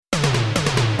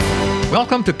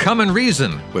Welcome to Come and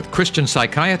Reason with Christian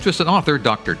psychiatrist and author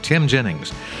Dr. Tim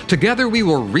Jennings. Together we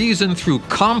will reason through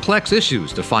complex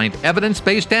issues to find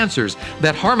evidence-based answers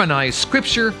that harmonize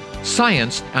Scripture,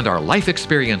 science, and our life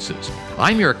experiences.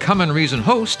 I'm your Come and Reason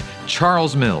host,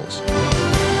 Charles Mills.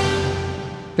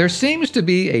 There seems to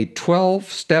be a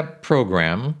 12-step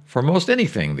program for most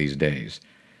anything these days.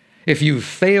 If you've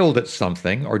failed at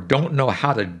something or don't know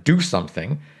how to do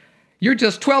something, you're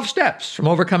just 12 steps from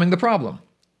overcoming the problem.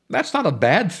 That's not a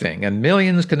bad thing, and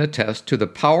millions can attest to the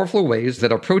powerful ways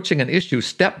that approaching an issue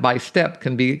step by step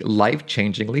can be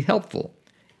life-changingly helpful.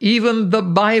 Even the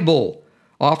Bible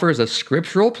offers a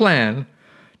scriptural plan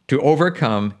to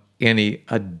overcome any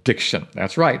addiction.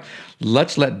 That's right.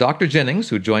 Let's let Dr. Jennings,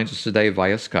 who joins us today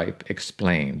via Skype,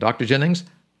 explain. Dr. Jennings?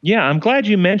 Yeah, I'm glad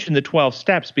you mentioned the 12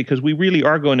 steps because we really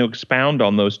are going to expound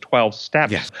on those 12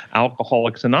 steps, yes.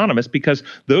 Alcoholics Anonymous, because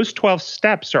those 12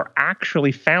 steps are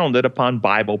actually founded upon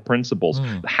Bible principles.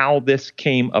 How this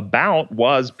came about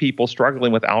was people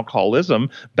struggling with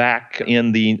alcoholism back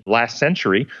in the last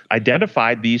century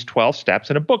identified these 12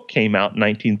 steps, and a book came out in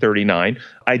 1939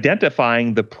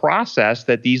 identifying the process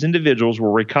that these individuals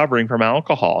were recovering from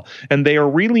alcohol. And they are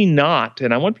really not,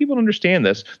 and I want people to understand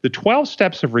this, the 12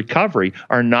 steps of recovery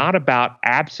are not about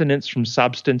abstinence from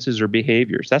substances or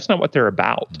behaviors. That's not what they're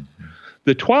about.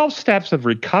 The 12 steps of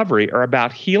recovery are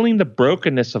about healing the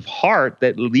brokenness of heart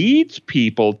that leads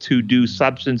people to do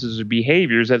substances or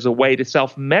behaviors as a way to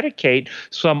self-medicate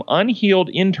some unhealed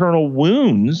internal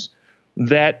wounds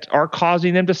that are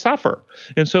causing them to suffer.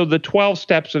 And so the 12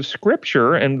 steps of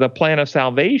Scripture and the plan of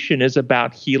salvation is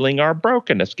about healing our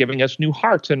brokenness, giving us new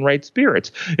hearts and right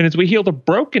spirits. And as we heal the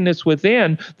brokenness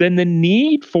within, then the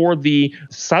need for the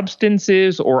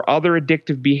substances or other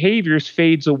addictive behaviors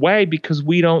fades away because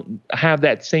we don't have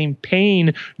that same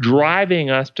pain driving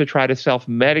us to try to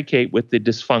self-medicate with the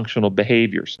dysfunctional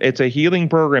behaviors. It's a healing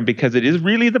program because it is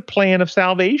really the plan of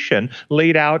salvation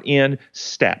laid out in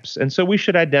steps. And so we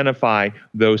should identify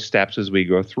those steps as we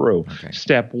go through. Okay.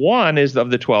 Step one is of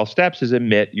the 12 steps is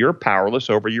admit you're powerless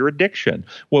over your addiction.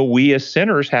 Well, we as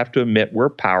sinners have to admit we're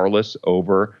powerless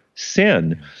over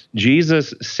sin.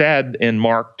 Jesus said in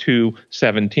Mark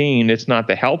 2:17, it's not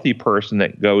the healthy person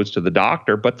that goes to the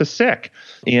doctor, but the sick.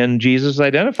 And Jesus is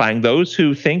identifying those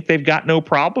who think they've got no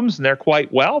problems and they're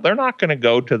quite well, they're not going to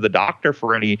go to the doctor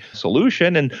for any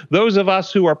solution. And those of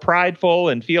us who are prideful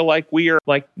and feel like we are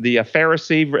like the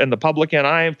Pharisee and the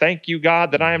publican, thank you,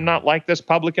 God, that I am not like this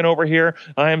publican over here.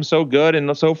 I am so good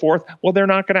and so forth. Well, they're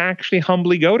not going to actually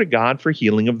humbly go to God for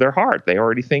healing of their heart. They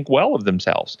already think well of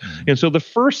themselves. And so the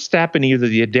first step in either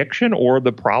the addiction or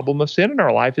the problem of sin in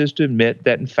our life is to admit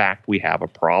that, in fact, we have a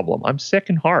problem. I'm sick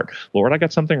in heart. Lord, I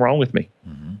got something wrong with me.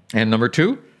 And number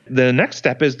two? The next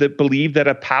step is to believe that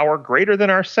a power greater than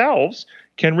ourselves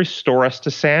can restore us to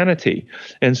sanity.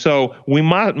 And so we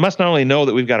must not only know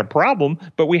that we've got a problem,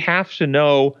 but we have to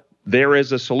know there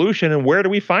is a solution. And where do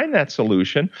we find that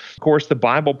solution? Of course, the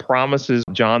Bible promises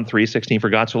John 3:16, for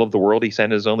God so loved the world, he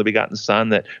sent his only begotten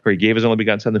Son, he gave his only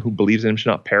begotten Son, that who believes in him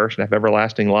shall not perish and have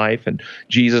everlasting life. And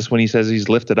Jesus, when he says he's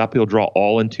lifted up, he'll draw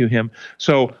all into him.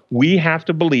 So we have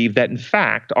to believe that, in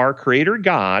fact, our Creator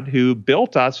God, who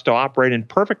built us to operate in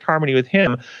perfect harmony with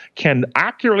him, can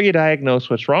accurately diagnose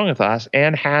what's wrong with us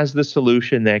and has the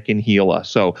solution that can heal us.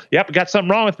 So, yep, got something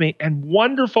wrong with me. And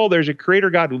wonderful, there's a Creator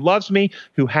God who loves me,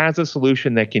 who has a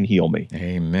solution that can heal me.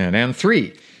 Amen. And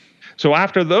three. So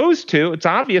after those two, it's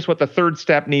obvious what the third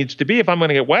step needs to be. If I'm going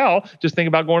to get well, just think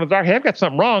about going to the doctor. Hey, I've got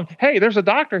something wrong. Hey, there's a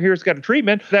doctor here who's got a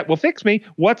treatment that will fix me.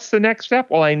 What's the next step?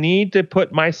 Well, I need to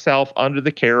put myself under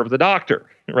the care of the doctor,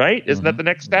 right? Isn't that the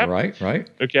next step? Right.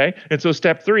 Okay. And so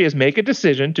step three is make a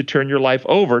decision to turn your life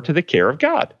over to the care of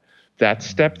God. That's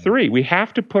step three. We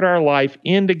have to put our life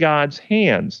into God's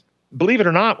hands. Believe it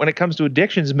or not, when it comes to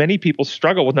addictions, many people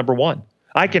struggle with number one.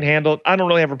 I can handle it. I don't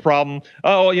really have a problem.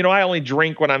 Oh, I only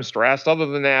drink when I'm stressed. Other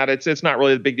than that, it's not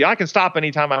really a big deal. I can stop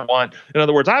anytime I want. In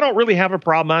other words, I don't really have a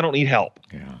problem. I don't need help.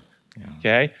 Yeah.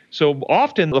 Okay. So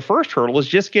often the first hurdle is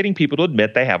just getting people to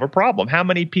admit they have a problem. How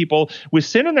many people with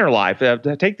sin in their life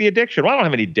take the addiction? Well, I don't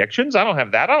have any addictions. I don't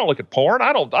have that. I don't look at porn.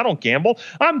 I don't gamble.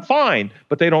 I'm fine.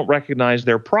 But they don't recognize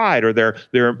their pride or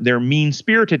their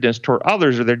mean-spiritedness toward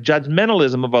others or their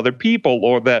judgmentalism of other people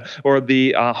or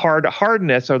the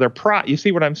hardness or their pride. You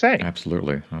see what I'm saying?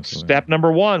 Absolutely. Step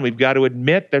number one, we've got to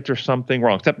admit that there's something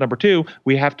wrong. Step number two,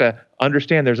 we have to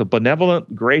understand there's a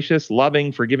benevolent, gracious,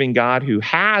 loving, forgiving God who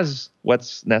has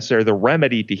what's necessary, the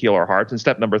remedy to heal our hearts. And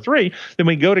step number three, then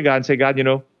we go to God and say, God,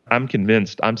 I'm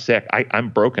convinced, I'm sick, I'm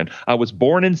broken. I was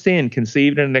born in sin,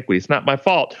 conceived in iniquity. It's not my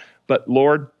fault, but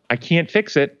Lord, I can't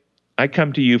fix it. I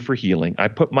come to you for healing. I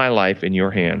put my life in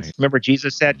your hands. Right. Remember,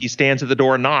 Jesus said he stands at the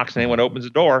door and knocks, and anyone opens the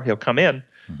door, he'll come in.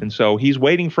 And so he's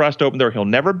waiting for us to open the door. He'll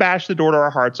never bash the door to our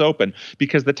hearts open,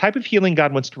 because the type of healing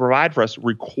God wants to provide for us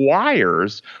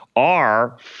requires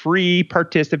our free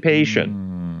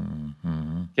participation.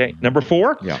 Okay, number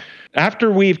 4. Yeah.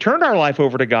 After we've turned our life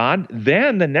over to God,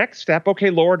 then the next step,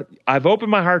 okay, Lord, I've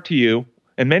opened my heart to you.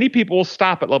 And many people will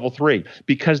stop at level 3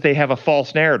 because they have a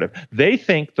false narrative. They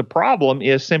think the problem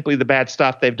is simply the bad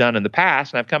stuff they've done in the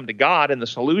past, and I've come to God, and the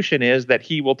solution is that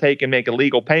he will take and make a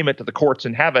legal payment to the courts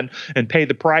in heaven and pay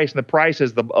the price, and the price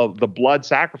is the blood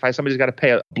sacrifice. Somebody's got to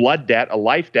pay a blood debt, a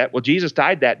life debt. Well, Jesus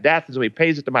died that death, and so he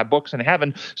pays it to my books in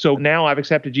heaven. So now I've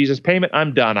accepted Jesus' payment.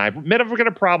 I'm done. I've admitted I've got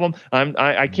a problem.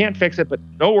 I can't fix it, but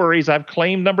no worries. I've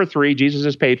claimed number 3. Jesus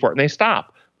has paid for it, and they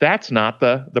stop. That's not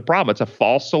the problem. It's a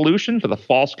false solution for the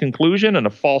false conclusion and a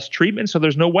false treatment, so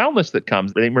there's no wellness that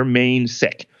comes. They remain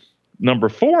sick. Number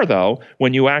 4, though,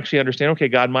 when you actually understand, okay,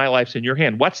 God, my life's in your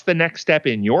hand. What's the next step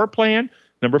in your plan?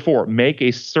 Number 4, make a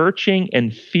searching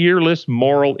and fearless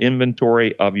moral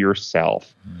inventory of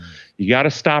yourself. You got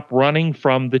to stop running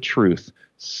from the truth.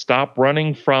 Stop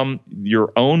running from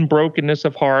your own brokenness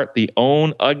of heart, the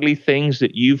own ugly things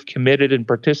that you've committed and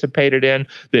participated in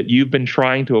that you've been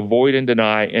trying to avoid and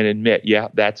deny, and admit, yeah,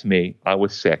 that's me. I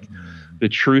was sick. The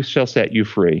truth shall set you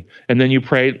free. And then you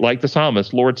pray like the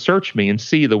psalmist, Lord, search me and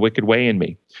see the wicked way in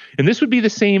me. And this would be the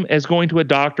same as going to a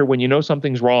doctor when you know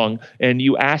something's wrong and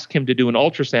you ask him to do an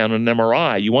ultrasound and an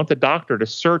MRI. You want the doctor to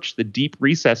search the deep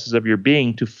recesses of your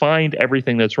being to find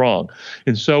everything that's wrong.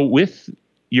 And so with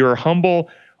your humble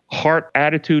heart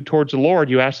attitude towards the Lord,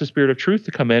 you ask the Spirit of truth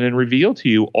to come in and reveal to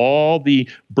you all the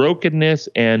brokenness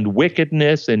and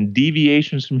wickedness and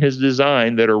deviations from his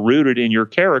design that are rooted in your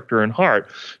character and heart,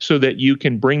 so that you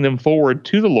can bring them forward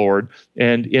to the Lord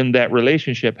and in that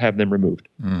relationship have them removed.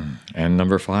 And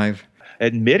number 5?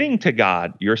 Admitting to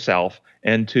God yourself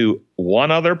and to one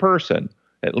other person,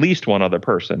 at least one other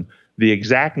person, the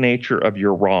exact nature of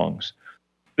your wrongs.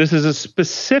 This is a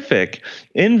specific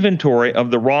inventory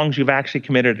of the wrongs you've actually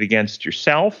committed against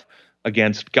yourself,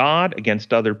 against God,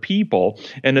 against other people,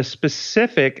 and a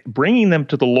specific bringing them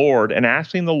to the Lord and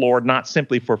asking the Lord not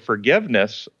simply for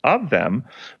forgiveness of them,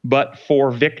 but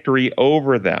for victory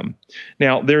over them.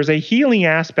 Now, there's a healing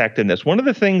aspect in this. One of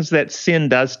the things that sin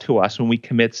does to us when we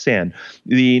commit sin,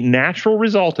 the natural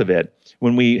result of it,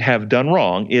 when we have done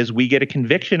wrong, is we get a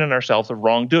conviction in ourselves of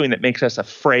wrongdoing that makes us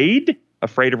afraid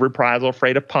of reprisal,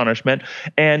 afraid of punishment,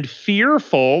 and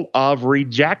fearful of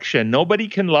rejection. Nobody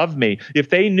can love me. If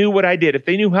they knew what I did, if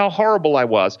they knew how horrible I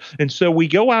was. And so we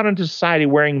go out into society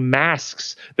wearing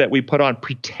masks that we put on,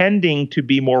 pretending to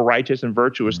be more righteous and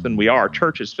virtuous than we are.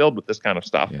 Church is filled with this kind of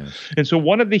stuff. Yes. And so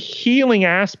one of the healing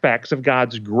aspects of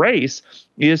God's grace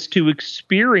is to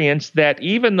experience that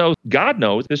even though God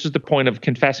knows, this is the point of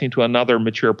confessing to another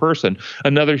mature person,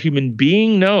 another human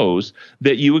being knows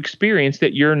that you experience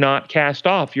that you're not cast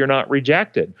off, you're not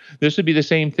rejected. This would be the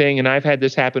same thing, and I've had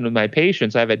this happen with my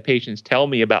patients. I've had patients tell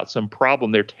me about some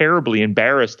problem they're terribly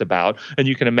embarrassed about, and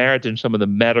you can imagine some of the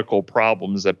medical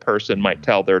problems a person might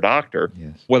tell their doctor,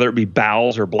 Yes. whether it be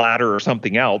bowels or bladder or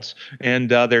something else, and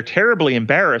they're terribly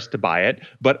embarrassed by it,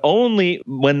 but only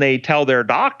when they tell their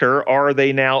doctor are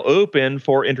they now open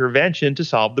for intervention to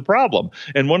solve the problem.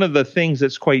 And one of the things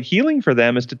that's quite healing for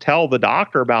them is to tell the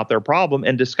doctor about their problem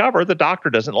and discover the doctor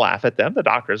doesn't laugh at them, the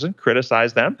doctor doesn't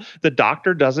criticize them, the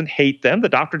doctor doesn't hate them, the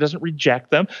doctor doesn't reject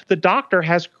them. The doctor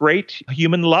has great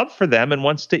human love for them and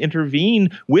wants to intervene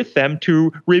with them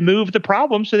to remove the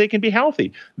problem so they can be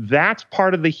healthy. That's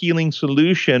part of the healing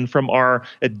solution from our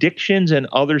addictions and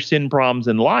other sin problems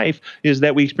in life, is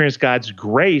that we experience God's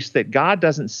grace, that God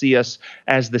doesn't see us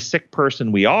as the sick person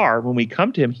we are. When we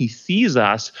come to him, he sees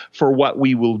us for what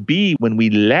we will be when we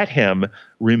let him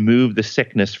remove the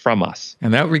sickness from us.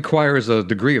 And that requires a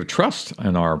degree of trust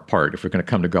on our part if we're going to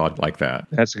come to God like that.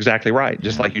 That's exactly right.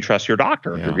 Just like you trust your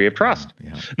doctor, a degree of trust.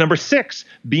 Yeah. Number 6,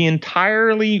 be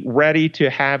entirely ready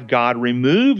to have God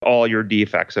remove all your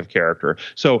defects of character.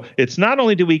 So it's not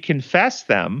only do we confess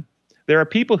them, there are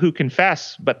people who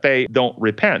confess, but they don't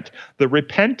repent. The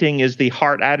repenting is the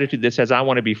heart attitude that says, I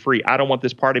want to be free. I don't want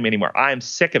this part of me anymore. I am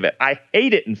sick of it. I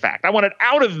hate it, in fact. I want it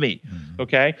out of me.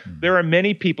 Okay? There are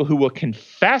many people who will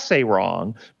confess a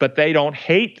wrong, but they don't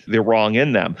hate the wrong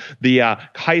in them. The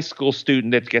high school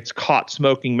student that gets caught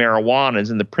smoking marijuana is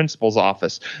in the principal's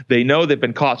office. They know they've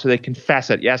been caught, so they confess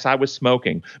it. Yes, I was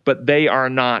smoking. But they are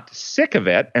not sick of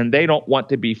it, and they don't want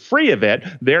to be free of it.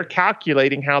 They're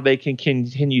calculating how they can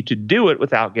continue to do it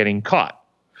without getting caught.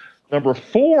 Number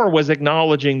 4 was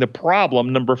acknowledging the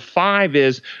problem. Number 5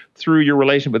 is through your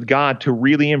relation with God to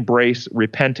really embrace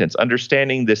repentance,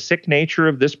 understanding the sick nature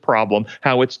of this problem,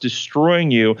 how it's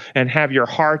destroying you, and have your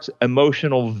heart's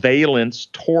emotional valence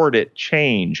toward it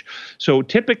change. So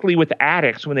typically with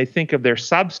addicts, when they think of their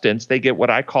substance, they get what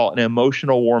I call an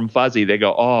emotional warm fuzzy. They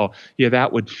go, oh, yeah,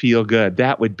 that would feel good.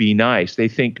 That would be nice. They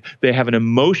think they have an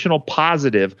emotional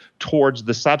positive towards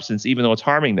the substance, even though it's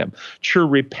harming them. True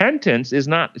repentance is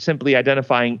not simply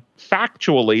identifying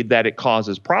factually that it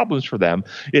causes problems for them.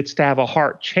 It's to have a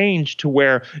heart change to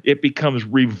where it becomes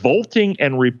revolting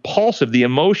and repulsive. The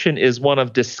emotion is one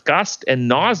of disgust and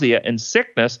nausea and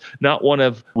sickness, not one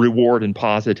of reward and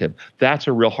positive. That's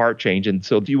a real heart change. And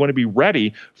so if you want to be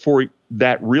ready for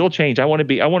that real change, I want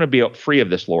to be free of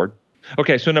this, Lord.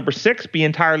 Okay, so number 6, be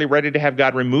entirely ready to have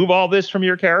God remove all this from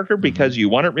your character because you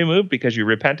want it removed, because you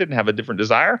repented and have a different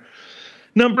desire.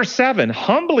 Number 7,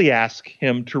 humbly ask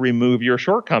him to remove your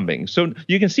shortcomings. So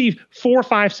you can see 4,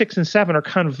 5, 6, and 7 are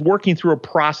kind of working through a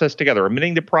process together,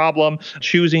 admitting the problem,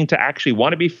 choosing to actually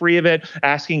want to be free of it,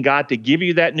 asking God to give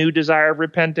you that new desire of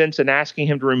repentance, and asking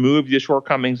him to remove your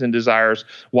shortcomings and desires,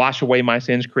 wash away my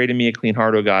sins, create in me a clean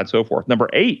heart, O God, so forth. Number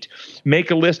 8,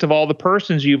 make a list of all the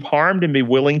persons you've harmed and be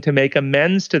willing to make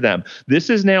amends to them. This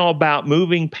is now about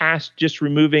moving past just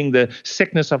removing the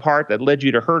sickness of heart that led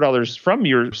you to hurt others from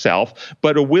yourself,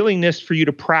 but a willingness for you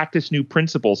to practice new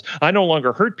principles. I no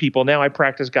longer hurt people. Now I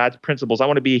practice God's principles. I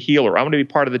want to be a healer. I want to be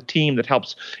part of the team that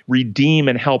helps redeem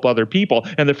and help other people.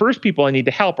 And the first people I need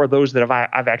to help are those that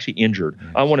I've actually injured.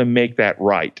 Yes. I want to make that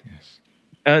right. Yes.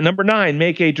 Number 9,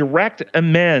 make a direct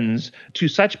amends to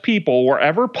such people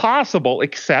wherever possible,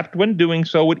 except when doing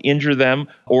so would injure them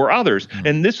or others.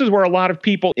 And this is where a lot of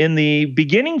people in the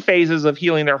beginning phases of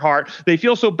healing their heart, they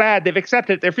feel so bad, they've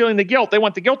accepted it, they're feeling the guilt, they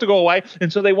want the guilt to go away,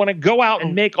 and so they want to go out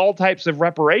and make all types of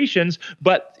reparations,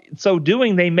 but so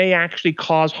doing, they may actually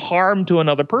cause harm to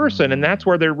another person. And that's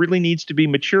where there really needs to be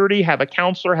maturity, have a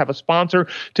counselor, have a sponsor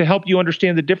to help you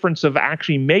understand the difference of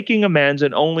actually making amends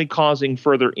and only causing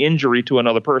further injury to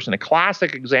another person. A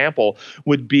classic example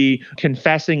would be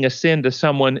confessing a sin to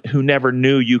someone who never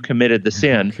knew you committed the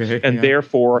sin,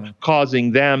 therefore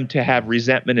causing them to have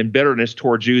resentment and bitterness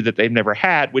towards you that they've never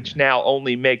had, which now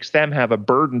only makes them have a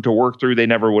burden to work through they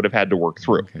never would have had to work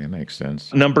through. Okay, makes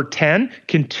sense. Number 10,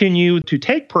 continue to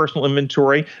take personal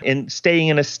inventory and staying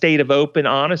in a state of open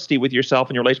honesty with yourself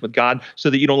and your relation with God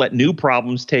so that you don't let new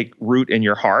problems take root in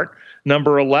your heart.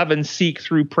 Number 11, seek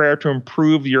through prayer to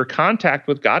improve your contact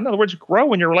with God. In other words,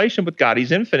 grow in your relation with God.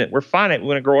 He's infinite. We're finite. We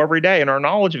want to grow every day in our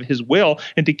knowledge of his will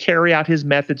and to carry out his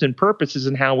methods and purposes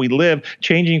in how we live,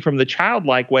 changing from the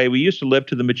childlike way we used to live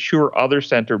to the mature,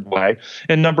 other-centered way.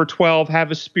 And number 12,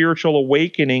 have a spiritual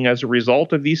awakening as a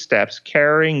result of these steps,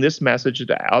 carrying this message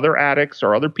to other addicts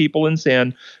or other people in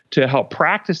sin to help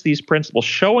practice these principles,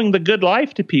 showing the good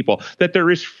life to people, that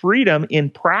there is freedom in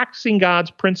practicing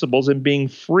God's principles and being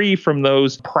free from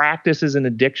those practices and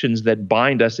addictions that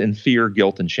bind us in fear,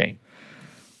 guilt, and shame.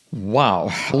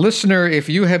 Wow. Listener, if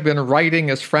you have been writing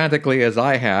as frantically as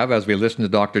I have as we listen to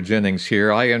Dr. Jennings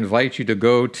here, I invite you to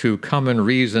go to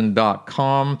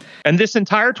comeandreason.com. And this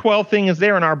entire 12 thing is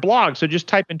there in our blog. So just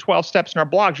type in 12 steps in our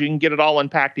blogs. You can get it all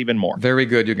unpacked even more. Very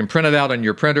good. You can print it out on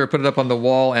your printer, put it up on the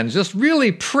wall, and just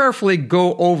really prayerfully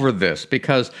go over this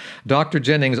because Dr.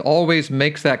 Jennings always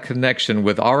makes that connection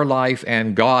with our life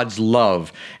and God's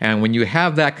love. And when you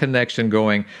have that connection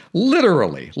going,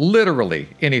 literally,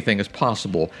 anything is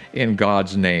possible in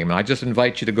God's name. And I just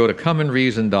invite you to go to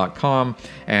comeandreason.com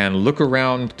and look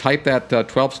around, type that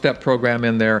 12-step program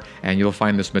in there, and you'll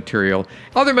find this material.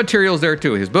 Other materials there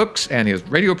too, his books and his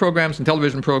radio programs and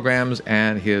television programs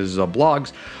and his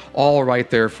blogs, all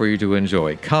right there for you to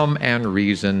enjoy.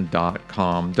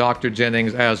 comeandreason.com. Dr.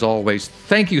 Jennings, as always,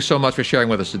 thank you so much for sharing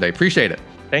with us today. Appreciate it.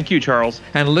 Thank you, Charles.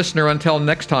 And listener, until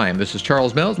next time, this is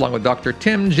Charles Mills along with Dr.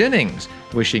 Tim Jennings,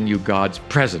 wishing you God's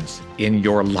presence in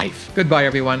your life. Goodbye,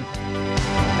 everyone.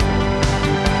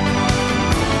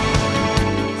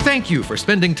 Thank you for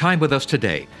spending time with us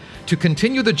today. To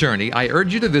continue the journey, I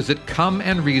urge you to visit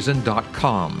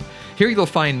comeandreason.com. Here you'll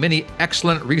find many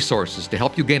excellent resources to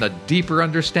help you gain a deeper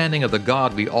understanding of the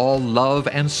God we all love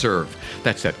and serve.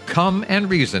 That's at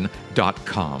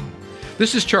comeandreason.com.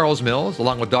 This is Charles Mills,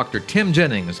 along with Dr. Tim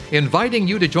Jennings, inviting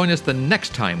you to join us the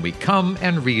next time we come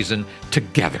and reason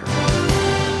together.